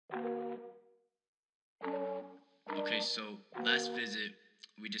Okay, so last visit,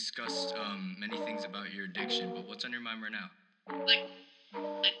 we discussed many things about your addiction, but what's on your mind right now? Like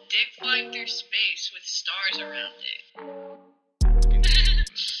a dick flying through space with stars around it.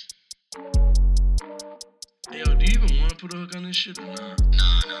 Yo, do you even want to put a hook on this shit or not?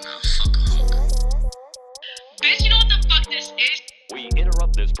 Nah, fuck a hook. Bitch, you know what the fuck this is? We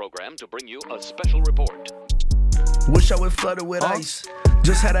interrupt this program to bring you a special report. Wish I was flooded with ice.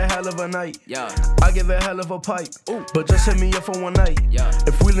 Just had a hell of a night. Yeah. I give a hell of a pipe. Ooh. But just hit me up for one night. Yeah.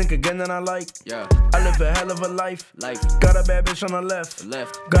 If we link again, then I like. Yeah. I live a hell of a life. Life. Got a bad bitch on the left.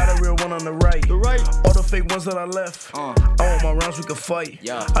 Left. Got a real one on the right. The right. All the fake ones that I left. I want my rounds, we can fight.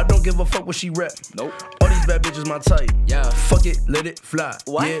 Yeah. I don't give a fuck what she rep. Nope. All these bad bitches my type. Yeah. Fuck it, let it fly.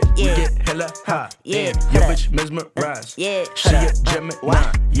 What? Yeah. Yeah. We get hella high. Yeah. Damn. Your bitch mesmerized. Yeah. She a Gemini.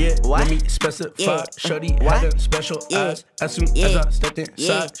 What? Yeah. What? Let me specify. Yeah. Shorty What? had them special Yeah. eyes. As soon Yeah. as I stepped inside,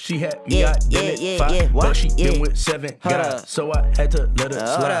 Yeah. she had me Yeah. identified. Yeah. But What? she Yeah. been with 7 Hold guys. up. So I had to let her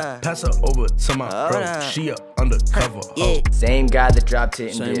Hold slide. up. Pass her over to my Hold bro. up. She a undercover. Yeah. Same guy that dropped it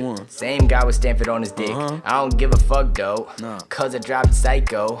and Same did. one. Same guy with Stanford on his dick. I don't give a fuck though. Nah. Cause I dropped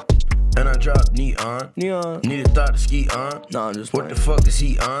Psycho. And I dropped neon. Neon. Need a thought to ski on. Nah, I'm just What the playing. fuck is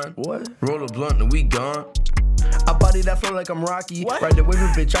he on? What? Roll a blunt and we gone. I body that flow like I'm Rocky. What? Ride the wave,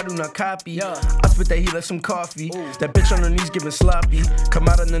 bitch, I do not copy. Yeah. I spit that heat like some coffee. Ooh. That bitch on her knees giving sloppy. Come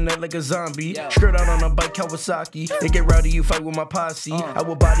out on the net like a zombie. Yeah. Skirt out on a bike, Kawasaki. They get rowdy, you fight with my posse. I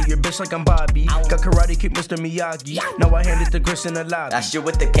will body your bitch like I'm Bobby. Got karate kick Mr. Miyagi. Now I hand it to Chris in the lobby. I shoot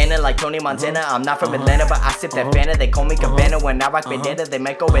with the cannon like Tony Montana. I'm not from Atlanta, but I sip that Fanta. They call me Cabana when I rock bandana. They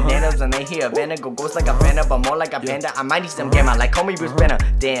might go bananas when they hear Havana. Go ghost like a panda, but more like a panda. I might need some gamma, like call me Bruce Banner.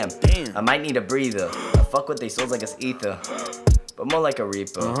 Damn, I might need a breather. I fuck with they souls like it's ether, but more like a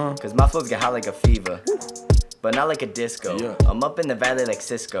reaper. Cause my flows get hot like a fever, but not like a disco. Yeah. I'm up in the valley like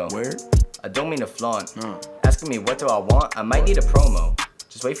Cisco. Where? I don't mean to flaunt. Asking me what do I want? I might need a promo.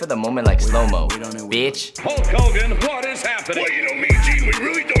 Just wait for the moment like slow-mo. wait on it, wait. Bitch. Hulk Hogan, what is happening? Well, you know, me and Gene, we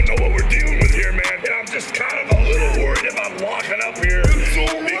really don't know what we're dealing with here, man. And I'm just kind of a little worried about locking up here.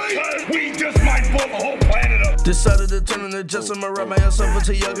 Because we just might blow the whole planet up. Decided to turn into just I'ma wrap my ass up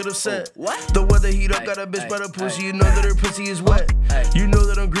until y'all get upset. What? The weather heat up, got a bitch by the pussy. You know that her pussy is wet. You know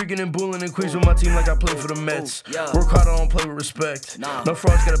that I'm Greeking and bullying and Queens with my team like I play for the Mets. yeah. Work hard, I don't play with respect. Nah. No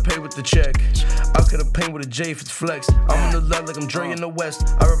frauds, gotta pay with the check. I could've paint with a J if it's flex. I'm in the lab like I'm Dre in the West.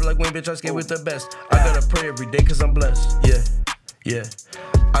 I rap like Wayne, bitch, I skate with the best. I gotta pray every day cause I'm blessed. Yeah.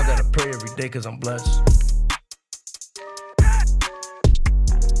 I gotta pray every day cause I'm blessed.